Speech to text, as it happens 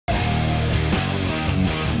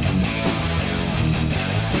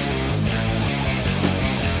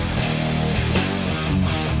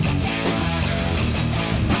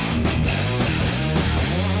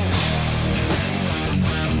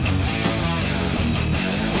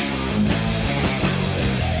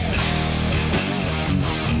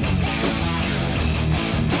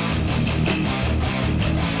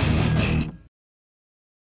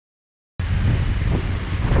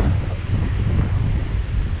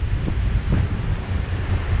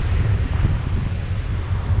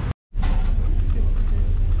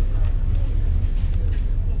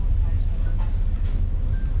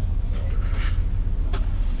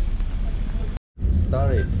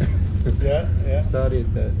studied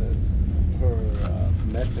for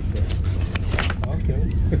Mexico. Okay.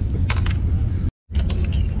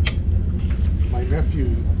 My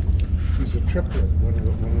nephew, he's a triplet, one of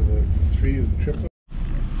the three triplets.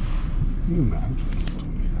 Can you imagine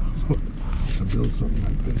to build something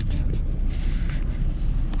like this?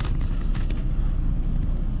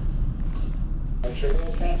 On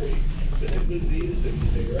Chernobyl property, visit Meziadin to sip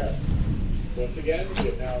your cigarettes. Once again, we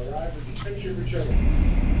have now arrived at the picture for Chernobyl.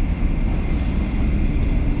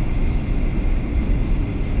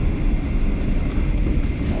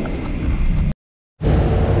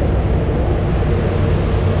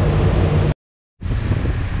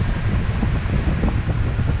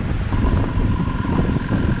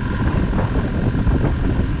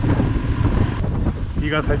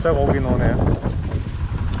 비가 살짝 오긴 오네요.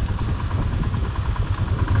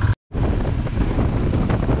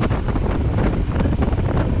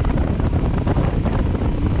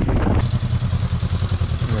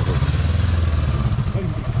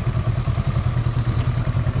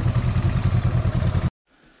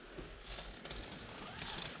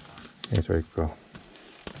 예, 저희 거.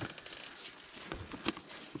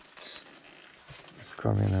 Just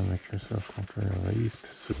come in and make yourself comfortable. East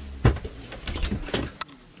Suite.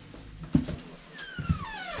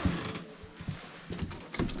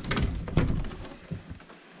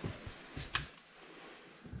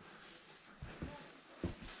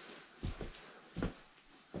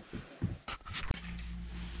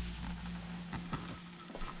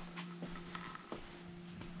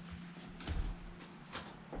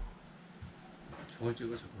 저걸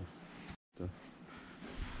찍어 저거.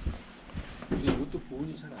 근데 이것도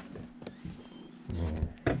보온이 잘 안 돼.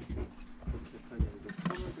 그렇게 하니 이거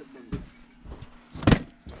폰을 됐던데.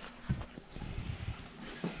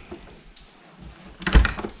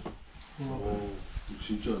 오,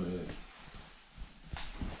 진짜네.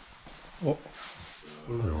 어?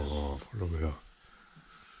 이야, 폴로베야.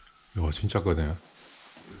 야, 진짜 크네요.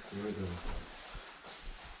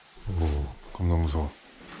 오, 겁나 무서워.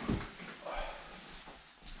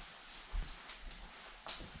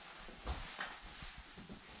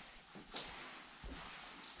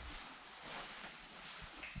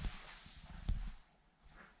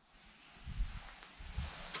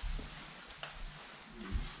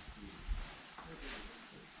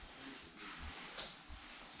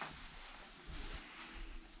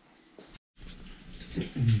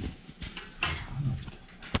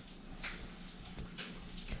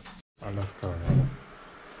 알래스카예요.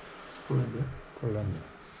 폴란드? 폴란드.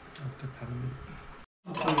 어떻게 다른?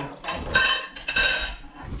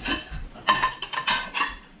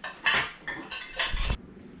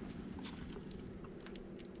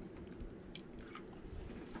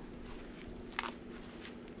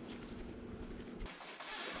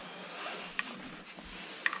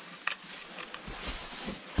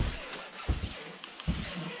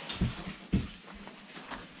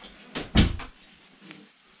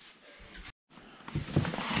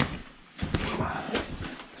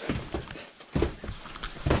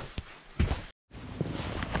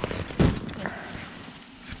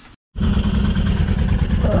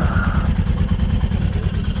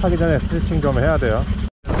 타기 전에 스트레칭 좀 해야 돼요.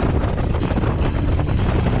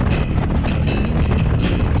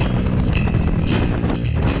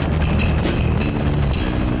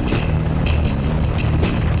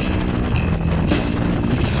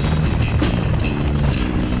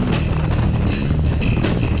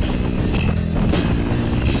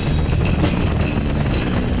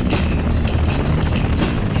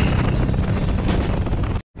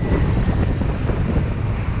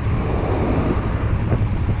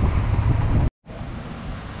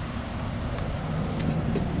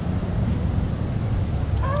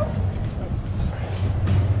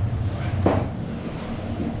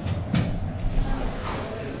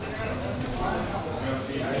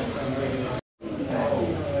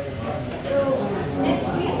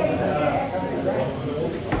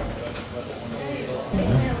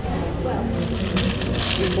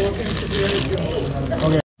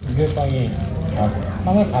 이게 빵이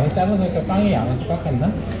빵을 간이 작으니까 빵의 양은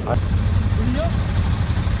똑같겠나? 들려?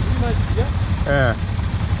 우리말 들려? 예.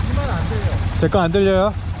 우리말 안 들려. 제 거 안 들려요?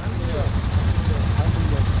 안 들려.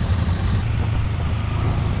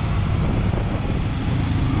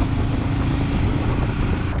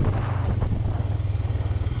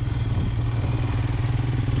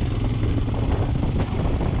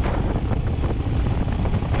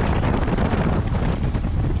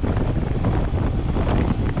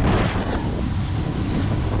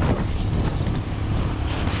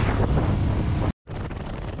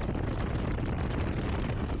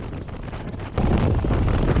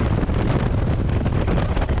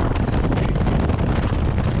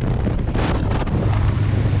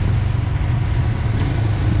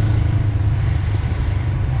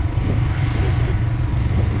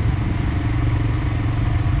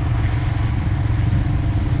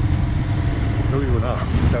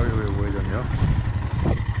 여기 우회전이요?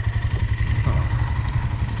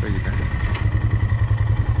 저기네.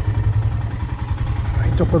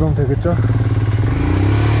 이쪽 보면 되겠죠?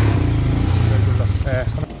 네.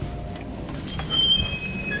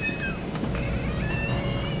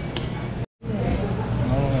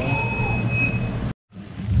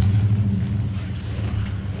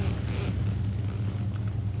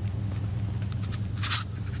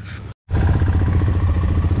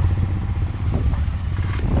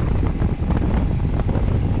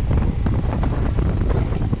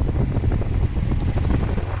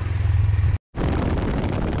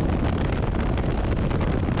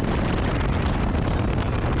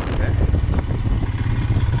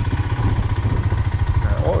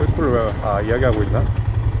 이야기하고 있나?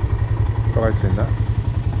 들어갈 수 있나?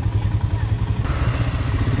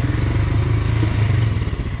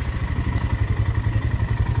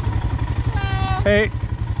 Hello. Hey.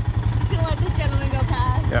 Just gonna let this gentleman go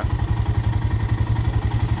past. Yeah.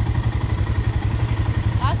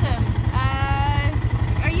 Awesome.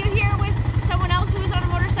 Are you here with someone else who was on a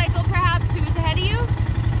motorcycle, perhaps, who was ahead of you?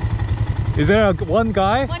 Is there one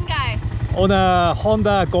guy One guy on a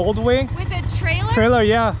Honda Goldwing with a trailer. trailer?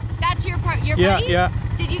 Yeah. That's your buddy. Yeah, yeah.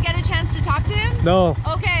 Did you get a chance to talk to him? No.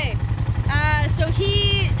 Okay.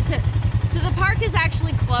 So the park is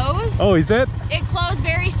actually closed. Oh, is it? It closed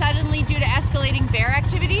very suddenly due to escalating bear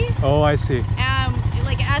activity. Oh, I see.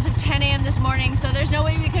 Like as of 10 a.m. this morning, so there's no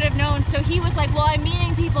way we could have known. So he was like, well, I'm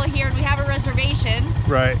meeting people here and we have a reservation.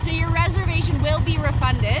 Right. So your reservation will be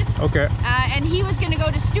refunded. Okay. And he was going to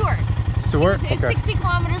go to Stewart. Stewart? It's Okay. 60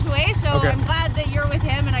 kilometers away, so Okay. I'm glad that you're with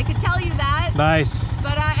him and I could tell you that. Nice.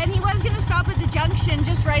 But and he was going to stop at the junction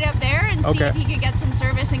just right up there and see Okay. if he could get some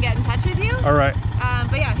service and get in touch with you. All right.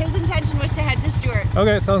 But yeah, his intention was to head to Stewart.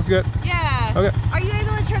 Okay, sounds good. Yeah. Okay. Are you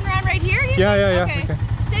able to turn around right here? Yeah, yeah, yeah. Okay. Okay.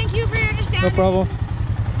 Thank you for your understanding. No problem.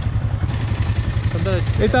 근데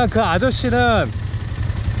일단 그 아저씨는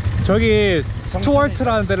저기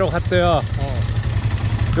스튜어트라는 데로 갔대요.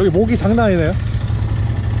 여기 목이 장난 아니네요.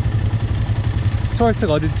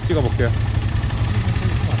 스튜어트가 어딘지 찍어볼게요.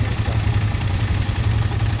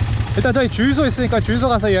 일단 저기 주유소 있으니까 주유소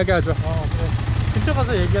가서 이야기하죠. 그래. 근처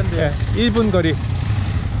가서 얘기한대요. 네, 1분 거리.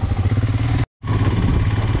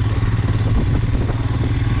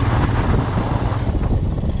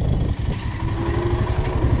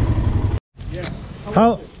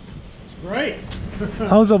 How? Great.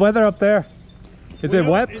 How's the weather up there? Is it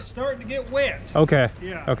wet? It's starting to get wet. Okay.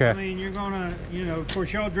 Yeah. Okay. I mean, you're gonna, of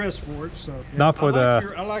course, y'all dress for it. So. Yeah. Not for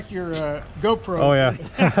I like your GoPro. Oh yeah.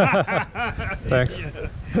 Thanks.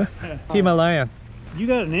 Himalayan. You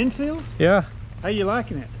got an Enfield? Yeah. How you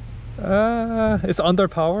liking it? It's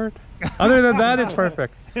underpowered. Other than that, it's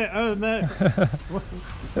perfect. Other than that.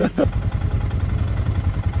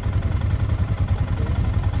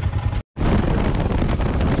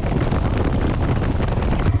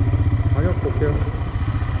 가격 볼게요.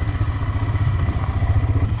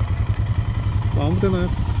 뭐 아무데나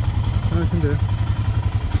하시면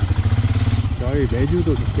저희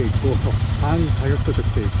메뉴도 적혀 있고 반 가격도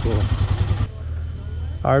적혀 있고.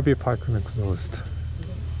 RV park는 closed.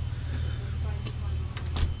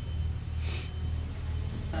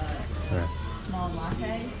 네.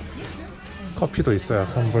 커피도 있어요.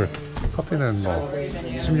 선불. 커피는 뭐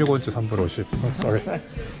 16온즈 선불 50. Sorry.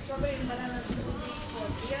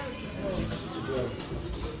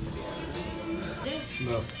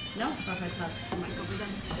 No? Okay,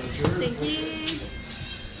 thank you.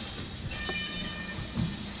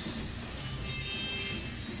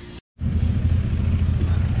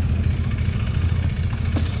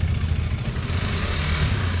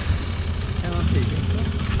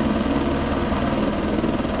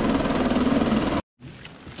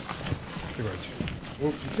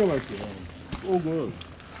 Oh, 진짜 맛있어요. Oh, good.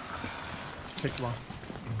 Take one.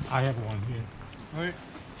 I have one here. Right.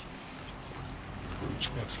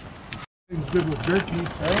 It's good with jerky.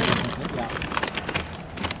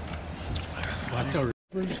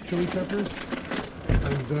 Chili peppers,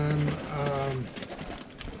 and then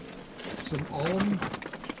some alum.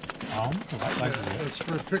 It's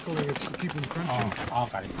for pickling. It's to keep them crunchy. 아,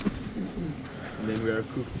 got it. And then we are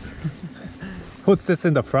cooked. Who sits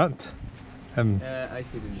in the front? I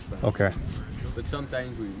sit in the front. Okay. But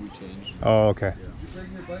sometimes we change. Oh, okay.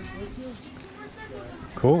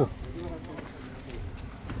 Cool.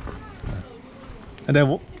 And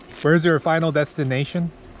then where's your final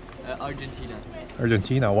destination? Argentina.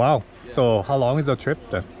 Argentina. Wow. Yeah. So how long is the trip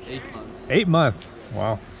then? 8 months. 8 months.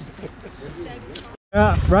 Wow.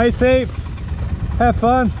 Yeah, ride safe. Have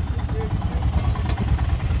fun.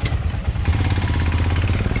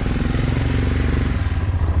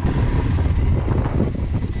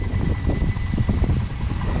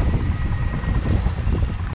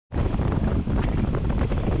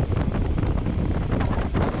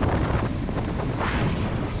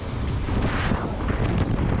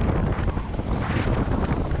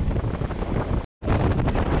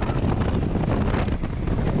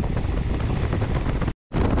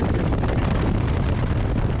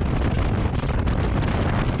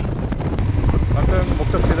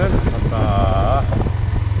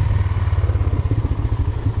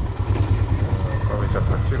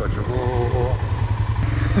 찍어주고.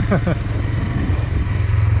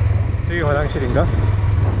 여기 화장실인가?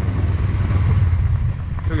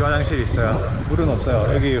 여기 화장실 있어요. 물은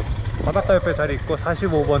없어요. 여기 바닷가 옆에 자리 있고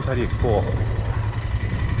 45번 자리 있고,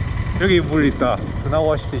 여기 물 있다.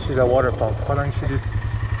 그나와시티 시자 워터펌프 화장실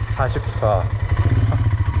 44.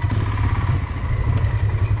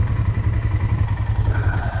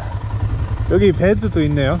 여기 베드도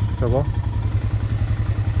있네요. 저거.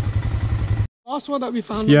 Last one that we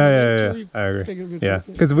found. Yeah. I agree. Yeah,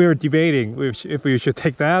 because we were debating if we should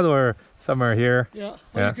take that or somewhere here. Yeah.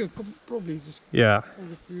 Yeah. You could probably just Yeah.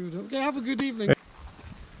 order food. Okay, have a good evening.